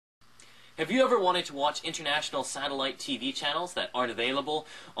Have you ever wanted to watch international satellite TV channels that aren't available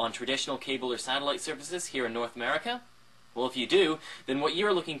on traditional cable or satellite services here in North America? Well, if you do, then what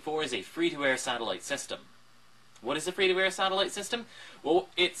you're looking for is a free-to-air satellite system. What is a free-to-air satellite system? Well,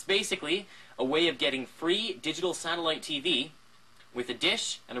 it's basically a way of getting free digital satellite TV with a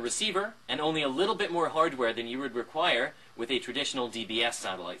dish and a receiver and only a little bit more hardware than you would require with a traditional DBS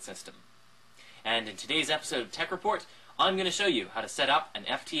satellite system. And in today's episode of Tech Report, I'm going to show you how to set up an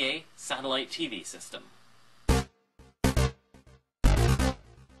FTA satellite TV system.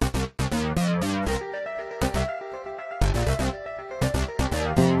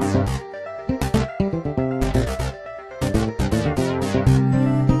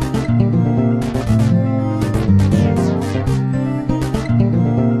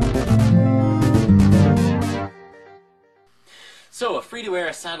 So, a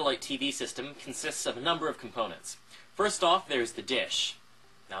free-to-air satellite TV system consists of a number of components. First off, there's the dish.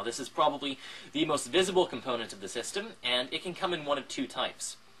 Now, this is probably the most visible component of the system, and it can come in one of two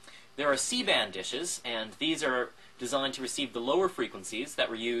types. There are C-band dishes, and these are designed to receive the lower frequencies that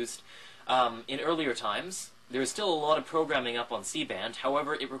were used in earlier times. There is still a lot of programming up on C-band,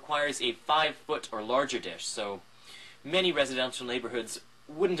 however, it requires a 5-foot or larger dish, so many residential neighborhoods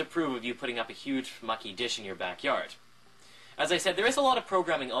wouldn't approve of you putting up a huge, mucky dish in your backyard. As I said, there is a lot of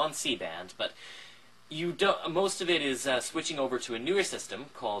programming on C-band, but most of it is switching over to a newer system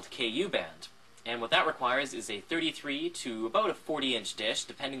called Ku-band. And what that requires is a 33 to about a 40-inch dish,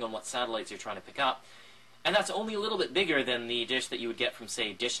 depending on what satellites you're trying to pick up. And that's only a little bit bigger than the dish that you would get from,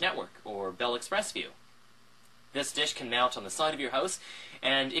 say, Dish Network or Bell ExpressView. This dish can mount on the side of your house,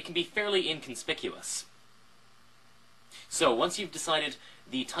 and it can be fairly inconspicuous. So, once you've decided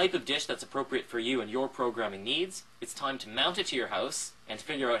the type of dish that's appropriate for you and your programming needs, it's time to mount it to your house and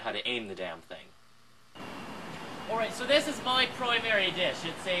figure out how to aim the damn thing. Alright, so this is my primary dish.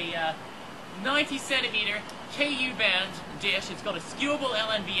 It's a 90 centimeter Ku-band dish. It's got a skewable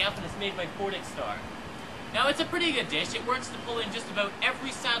LNBF and it's made by Star. Now, it's a pretty good dish. It works to pull in just about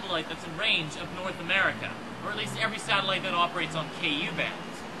every satellite that's in range of North America, or at least every satellite that operates on Ku-band.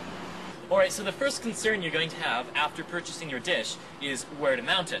 Alright, so the first concern you're going to have after purchasing your dish is where to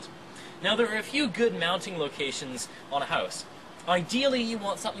mount it. Now, there are a few good mounting locations on a house. Ideally, you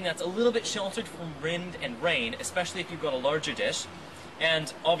want something that's a little bit sheltered from wind and rain, especially if you've got a larger dish.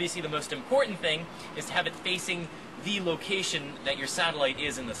 And obviously the most important thing is to have it facing the location that your satellite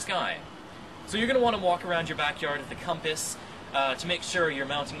is in the sky. So you're going to want to walk around your backyard with a compass to make sure your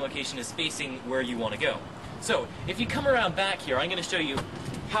mounting location is facing where you want to go. So, if you come around back here, I'm going to show you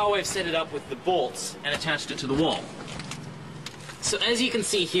how I've set it up with the bolts and attached it to the wall. So as you can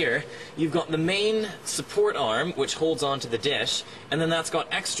see here, you've got the main support arm, which holds onto the dish, and then that's got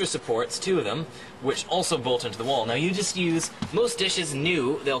extra supports, 2 of them, which also bolt into the wall. Now you just use, most dishes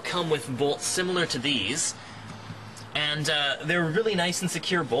new, they'll come with bolts similar to these, and they're really nice and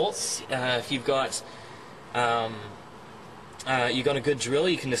secure bolts. If you've got a good drill,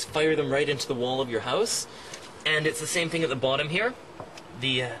 you can just fire them right into the wall of your house. And it's the same thing at the bottom here.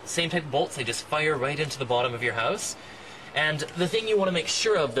 The same type of bolts, they just fire right into the bottom of your house. And the thing you want to make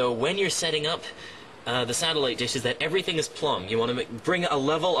sure of, though, when you're setting up the satellite dish is that everything is plumb. You want to bring a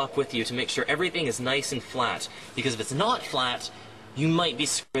level up with you to make sure everything is nice and flat. Because if it's not flat, you might be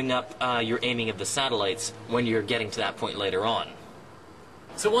screwing up your aiming of the satellites when you're getting to that point later on.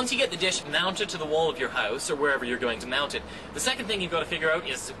 So once you get the dish mounted to the wall of your house, or wherever you're going to mount it, the second thing you've got to figure out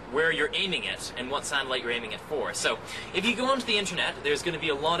is where you're aiming it, and what satellite you're aiming it for. So, if you go onto the internet, there's going to be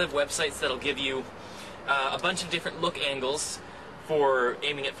a lot of websites that'll give you a bunch of different look angles for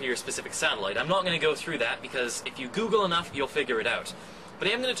aiming it for your specific satellite. I'm not going to go through that, because if you Google enough, you'll figure it out. But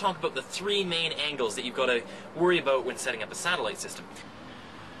I am going to talk about the 3 main angles that you've got to worry about when setting up a satellite system.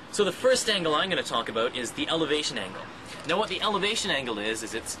 So the first angle I'm going to talk about is the elevation angle. Now what the elevation angle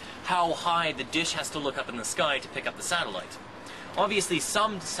is it's how high the dish has to look up in the sky to pick up the satellite. Obviously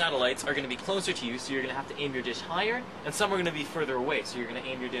some satellites are going to be closer to you, so you're going to have to aim your dish higher, and some are going to be further away, so you're going to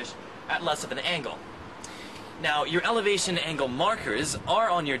aim your dish at less of an angle. Now your elevation angle markers are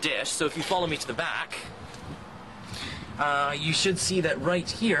on your dish, so if you follow me to the back, you should see that right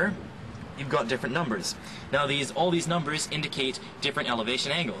here you've got different numbers. Now all these numbers indicate different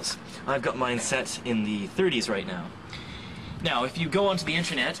elevation angles. I've got mine set in the 30s right now. Now, if you go onto the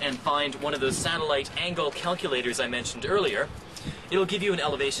internet and find one of those satellite angle calculators I mentioned earlier, it'll give you an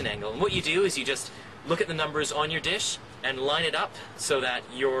elevation angle. And what you do is you just look at the numbers on your dish and line it up so that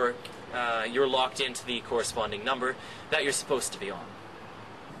you're locked into the corresponding number that you're supposed to be on.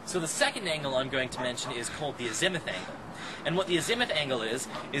 So the second angle I'm going to mention is called the azimuth angle. And what the azimuth angle is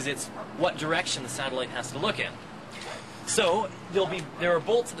it's what direction the satellite has to look in. So there are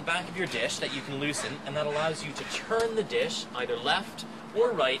bolts at the back of your dish that you can loosen, and that allows you to turn the dish either left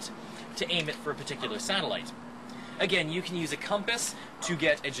or right to aim it for a particular satellite. Again, you can use a compass to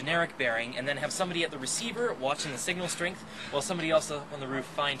get a generic bearing, and then have somebody at the receiver watching the signal strength, while somebody else up on the roof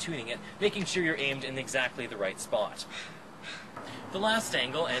fine-tuning it, making sure you're aimed in exactly the right spot. The last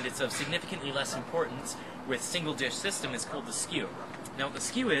angle, and it's of significantly less importance with single-dish system, is called the skew. Now what the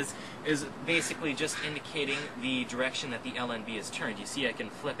skew is basically just indicating the direction that the LNB is turned. You see I can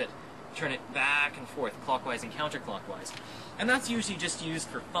flip it, turn it back and forth, clockwise and counterclockwise. And that's usually just used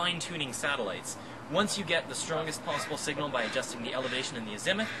for fine-tuning satellites. Once you get the strongest possible signal by adjusting the elevation and the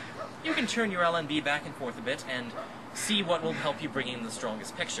azimuth, you can turn your LNB back and forth a bit and see what will help you bring in the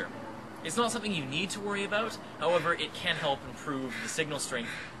strongest picture. It's not something you need to worry about, however, it can help improve the signal strength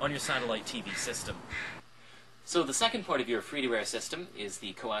on your satellite TV system. So the second part of your free-to-air system is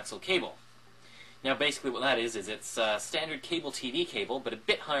the coaxial cable. Now basically what that is it's a standard cable TV cable, but a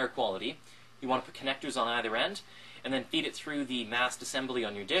bit higher quality. You want to put connectors on either end, and then feed it through the mast assembly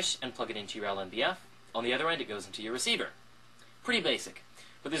on your dish and plug it into your LNBF. On the other end it goes into your receiver. Pretty basic,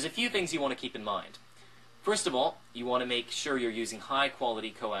 but there's a few things you want to keep in mind. First of all, you want to make sure you're using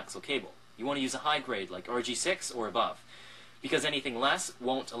high-quality coaxial cable. You want to use a high grade like RG6 or above, because anything less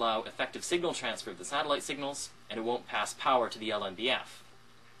won't allow effective signal transfer of the satellite signals, and it won't pass power to the LNBF.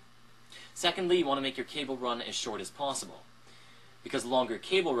 Secondly, you want to make your cable run as short as possible, because longer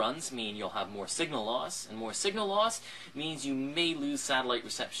cable runs mean you'll have more signal loss, and more signal loss means you may lose satellite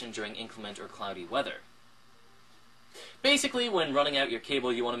reception during inclement or cloudy weather. Basically, when running out your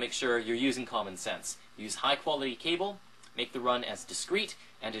cable, you want to make sure you're using common sense. Use high-quality cable, make the run as discreet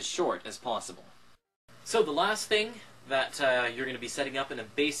and as short as possible. So the last thing that you're going to be setting up in a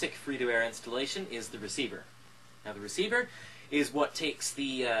basic free-to-air installation is the receiver. Now the receiver is what takes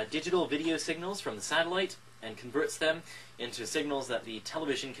the digital video signals from the satellite and converts them into signals that the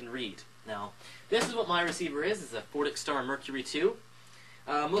television can read. Now, this is what my receiver is. It's a Fortix Star Mercury 2.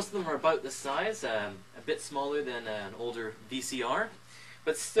 Most of them are about this size, a bit smaller than an older VCR,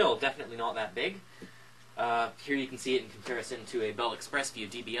 but still definitely not that big. Here you can see it in comparison to a Bell ExpressView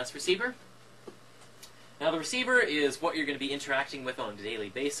DBS receiver. Now the receiver is what you're going to be interacting with on a daily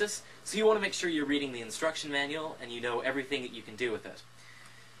basis, so you want to make sure you're reading the instruction manual and you know everything that you can do with it.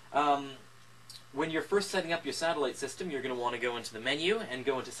 When you're first setting up your satellite system, you're going to want to go into the menu and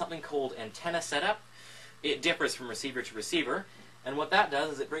go into something called Antenna Setup. It differs from receiver to receiver, and what that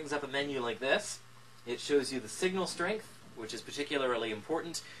does is it brings up a menu like this. It shows you the signal strength, which is particularly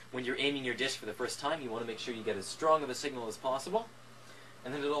important when you're aiming your dish for the first time. You want to make sure you get as strong of a signal as possible.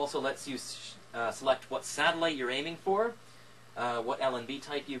 And then it also lets you select what satellite you're aiming for, what LNB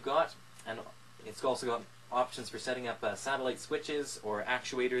type you've got, and it's also got options for setting up satellite switches or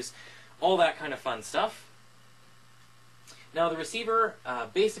actuators, all that kind of fun stuff. Now the receiver,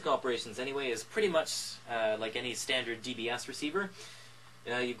 basic operations anyway, is pretty much like any standard DBS receiver.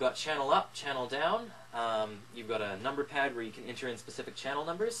 You've got channel up, channel down, you've got a number pad where you can enter in specific channel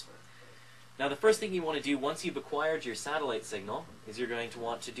numbers. Now the first thing you want to do once you've acquired your satellite signal is you're going to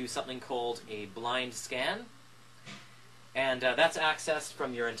want to do something called a blind scan. And that's accessed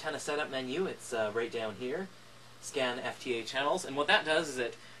from your antenna setup menu. It's right down here, scan FTA channels. And what that does is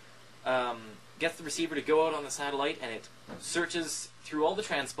it gets the receiver to go out on the satellite and it searches through all the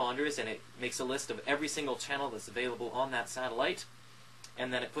transponders and it makes a list of every single channel that's available on that satellite,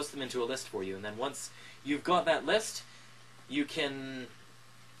 and then it puts them into a list for you. And then once you've got that list, you can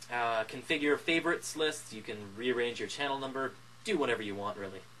configure favorites lists, you can rearrange your channel number, do whatever you want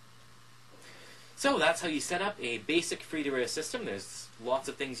really. So that's how you set up a basic free-to-air system. There's lots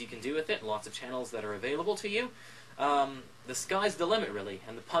of things you can do with it, lots of channels that are available to you. The sky's the limit really,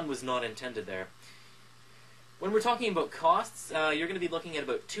 and the pun was not intended there. When we're talking about costs, you're going to be looking at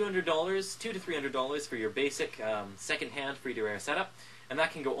about $200, $200 to $300 for your basic second-hand free-to-air setup, and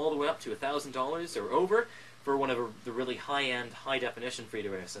that can go all the way up to $1,000 or over for one of the really high-end, high-definition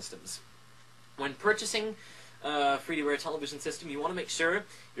free-to-air systems. When purchasing a free-to-air television system, you want to make sure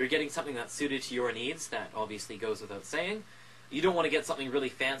you're getting something that's suited to your needs. That obviously goes without saying. You don't want to get something really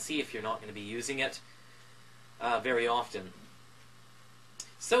fancy if you're not going to be using it very often.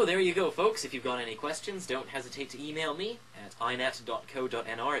 So there you go, folks. If you've got any questions, don't hesitate to email me at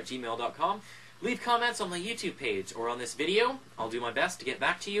inet.co.nr@gmail.com. Leave comments on my YouTube page or on this video. I'll do my best to get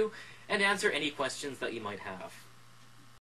back to you and answer any questions that you might have.